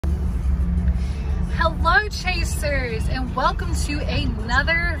Hello chasers, and welcome to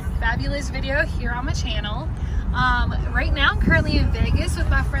another fabulous video here on my channel. Right now I'm currently in Vegas with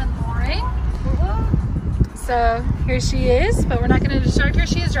my friend Lauren. So here she is, but we're not going to distract her.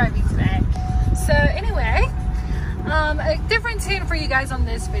 She is driving today. So anyway, a different tune for you guys on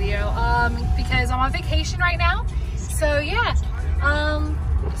this video because I'm on vacation right now. So yeah,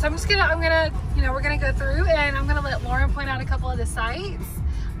 so we're gonna go through and I'm gonna let Lauren point out a couple of the sites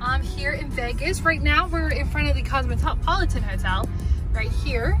here in Vegas. Right now we're in front of the Cosmopolitan Hotel right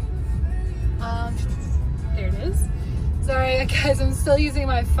here. There it is. Sorry guys, I'm still using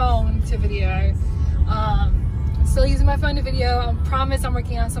my phone to video. I promise I'm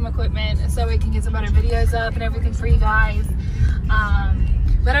working on some equipment so we can get some better videos up and everything for you guys.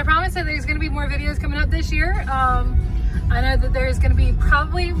 But I promise that there's gonna be more videos coming up this year. I know that there's going to be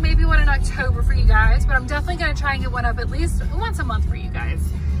maybe one in October for you guys, but I'm definitely going to try and get one up at least once a month for you guys.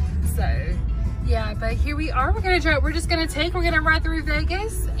 So yeah, but here we are. We're going to ride through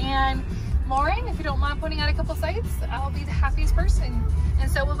Vegas, and Lauren, if you don't mind pointing out a couple sites, I'll be the happiest person,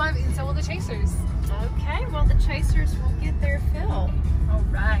 and so will the chasers. Okay, well the chasers will get their fill. All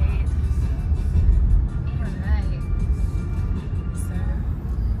right. So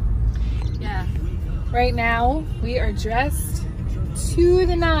yeah. Right now, we are dressed to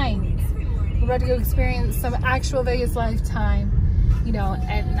the nines. We're about to go experience some actual Vegas lifetime, you know,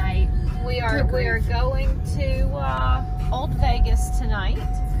 at night. We are going to Old Vegas tonight,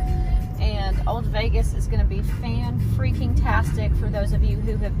 and Old Vegas is going to be fan-freaking-tastic for those of you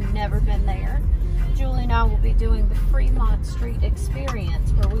who have never been there. Julie and I will be doing the Fremont Street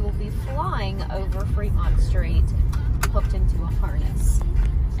experience, where we will be flying over Fremont Street, hooked into a harness.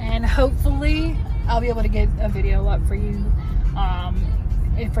 And hopefully I'll be able to get a video up for you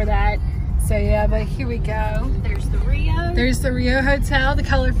for that. So yeah, but here we go. There's the Rio. There's the Rio Hotel, the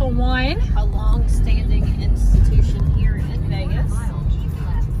colorful one. A long-standing institution here in Vegas.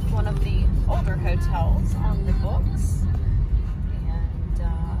 One of the older hotels on the books. And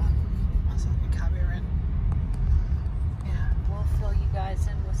also the copyright. Yeah. We'll fill you guys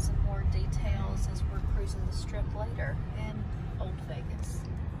in with some more details as we're cruising the strip later in Old Vegas.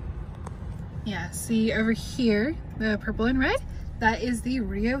 Yeah, see over here, the purple and red, that is the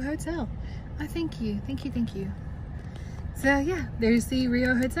Rio Hotel. Oh, thank you. So yeah, there's the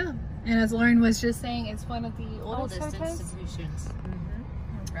Rio Hotel. And as Lauren was just saying, it's one of the oldest hotels. Institutions.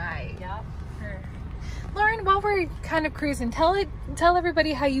 Mm-hmm. Right. Yep. Lauren, while we're kind of cruising, tell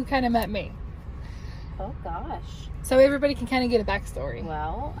everybody how you kind of met me. Oh gosh. So everybody can kind of get a backstory.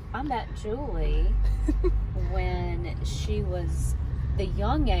 Well, I met Julie when she was the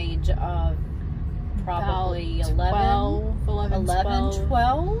young age of probably 12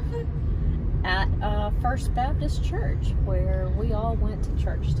 at First Baptist Church, where we all went to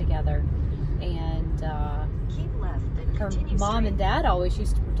church together. And her mom and dad always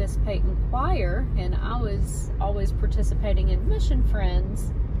used to participate in choir, and I was always participating in Mission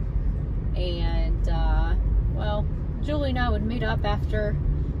Friends. And well, Julie and I would meet up after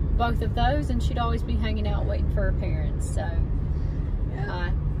both of those, and she'd always be hanging out waiting for her parents. So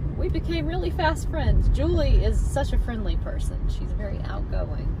we became really fast friends. Julie is such a friendly person. She's very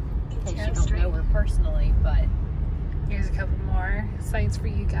outgoing. In case you don't know her personally, but here's a couple more sites for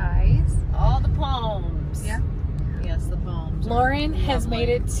you guys. All the palms. Yeah. Yes, the palms. Lauren has made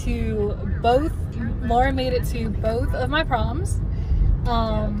it to both. Lauren made it to both of my proms.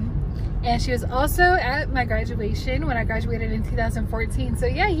 And she was also at my graduation when I graduated in 2014. So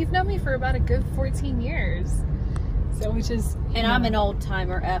yeah, you've known me for about a good 14 years. So which is, and I'm an old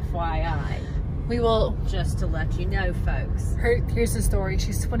timer, FYI. We will, just to let you know, folks. Here's the story.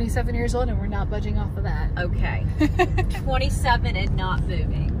 She's 27 years old and we're not budging off of that. Okay. 27 and not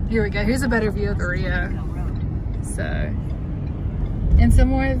moving. Here we go. Here's a better view of the Rio. So, and some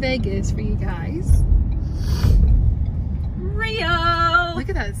more of Vegas for you guys. Rio! Look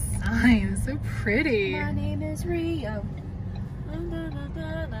at that sign. It's so pretty. My name is Rio.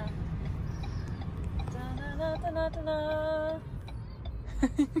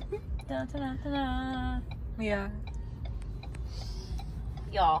 Yeah.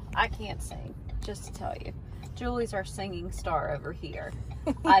 Y'all, I can't sing, just to tell you. Julie's our singing star over here.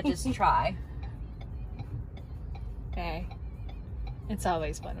 I just try. Okay. It's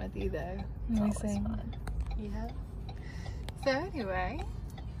always fun with you though. It's always fun. Yeah. So anyway.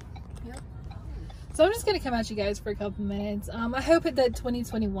 Yep. So I'm just going to come at you guys for a couple minutes. I hope that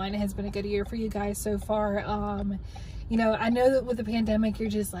 2021 has been a good year for you guys so far. You know, I know that with the pandemic, you're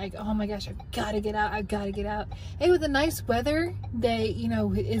just like, oh my gosh, I've got to get out. I've got to get out. Hey, with the nice weather that, you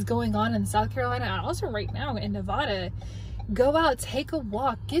know, is going on in South Carolina and also right now in Nevada, Go out, take a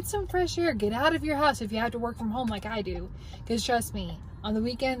walk, get some fresh air, get out of your house if you have to work from home like I do. Because trust me, on the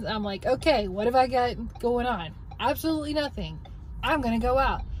weekends, I'm like, okay, what have I got going on? Absolutely nothing. I'm going to go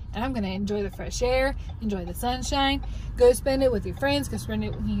out and I'm going to enjoy the fresh air, enjoy the sunshine, go spend it with your friends, go spend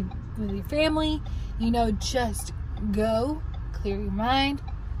it with your family. You know, just go, clear your mind,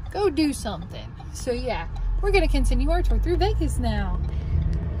 go do something. So yeah, we're going to continue our tour through Vegas now.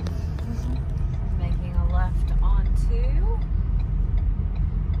 Making a left onto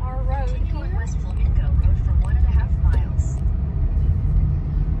our road here. West Flamingo Road for 1.5 miles.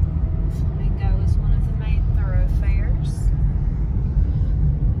 Flamingo is one of the main thoroughfares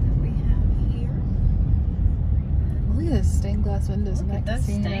that we have here. Look at those stained glass windows. Look at those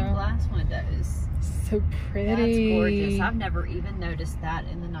stained glass windows. So pretty. That's gorgeous. I've never even noticed that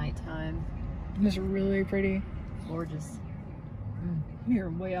in the nighttime. It's really pretty. Gorgeous. You're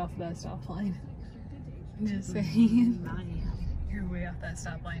way off that stop line. Just saying. I am. You're way off that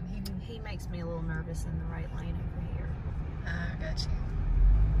stop line. He makes me a little nervous in the right lane over here. I got you.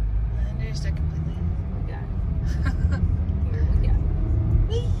 And there's the completely. Here we go.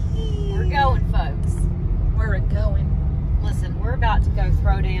 We're going, folks. Where we're going. Listen, we're about to go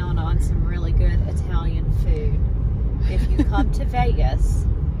throw down on some really good Italian food. If you come to Vegas,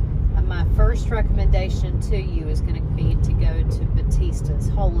 my first recommendation to you is going to be to go to Batista's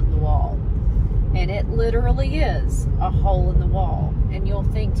Hole in the Wall. And it literally is a hole in the wall. And you'll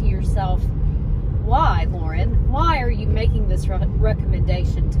think to yourself, why, Lauren? Why are you making this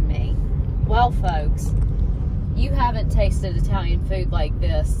recommendation to me? Well, folks, you haven't tasted Italian food like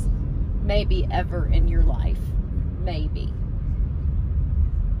this maybe ever in your life. Maybe.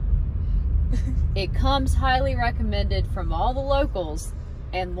 It comes highly recommended from all the locals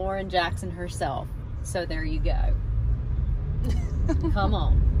and Lauren Jackson herself. So there you go. Come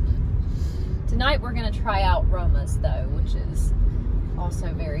on. Tonight we're going to try out Roma's though, which is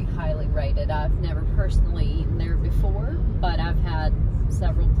also very highly rated. I've never personally eaten there before, but I've had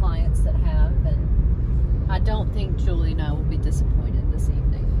several clients that have, and I don't think Julie and I will be disappointed this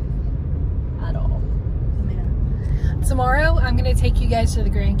evening at all. Tomorrow, I'm going to take you guys to the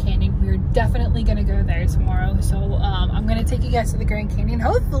Grand Canyon. We're definitely going to go there tomorrow. So, I'm going to take you guys to the Grand Canyon.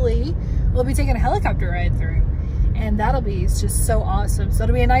 Hopefully, we'll be taking a helicopter ride through. And that'll be just so awesome. So,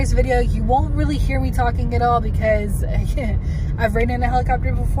 it'll be a nice video. You won't really hear me talking at all because I've ridden in a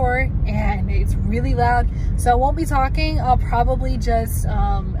helicopter before and it's really loud. So, I won't be talking. I'll probably just,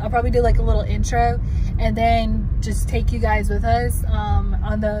 I'll probably do like a little intro and then just take you guys with us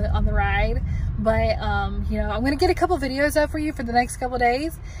on the ride. But, you know, I'm going to get a couple videos up for you for the next couple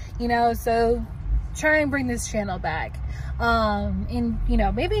days, you know, so try and bring this channel back. And, you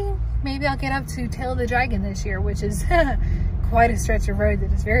know, maybe I'll get up to Tail of the Dragon this year, which is quite a stretch of road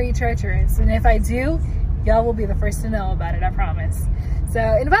that is very treacherous. And if I do, y'all will be the first to know about it, I promise. So,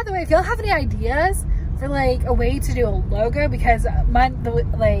 and by the way, if y'all have any ideas for, like, a way to do a logo, because I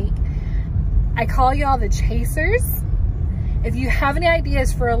call y'all the Chasers. If you have any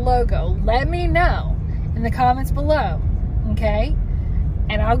ideas for a logo, let me know in the comments below, okay?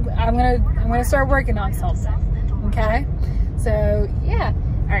 And I'm gonna start working on something, okay? So yeah,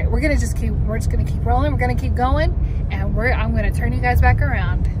 all right, we're just gonna keep rolling. We're gonna keep going, and I'm gonna turn you guys back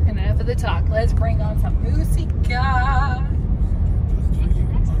around. And enough of the talk. Let's bring on some musica. Yeah,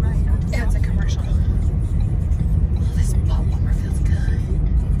 it's a commercial. Oh, this butt warmer feels good.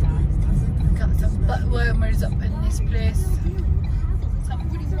 Got some butt warmers up in this place.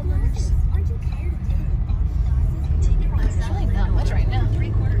 Not much right now.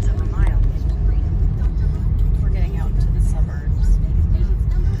 3/4 mile. We're getting out into the suburbs.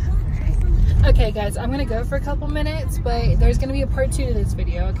 Okay, guys, I'm gonna go for a couple minutes, but there's gonna be a part 2 to this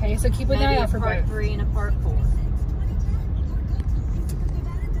video. Okay, so keep an eye out for part both. 3 and a part 4.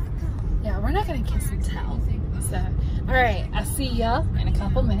 Yeah, we're not gonna kiss and tell. So, all right, I'll see y'all in a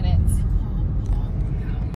couple minutes.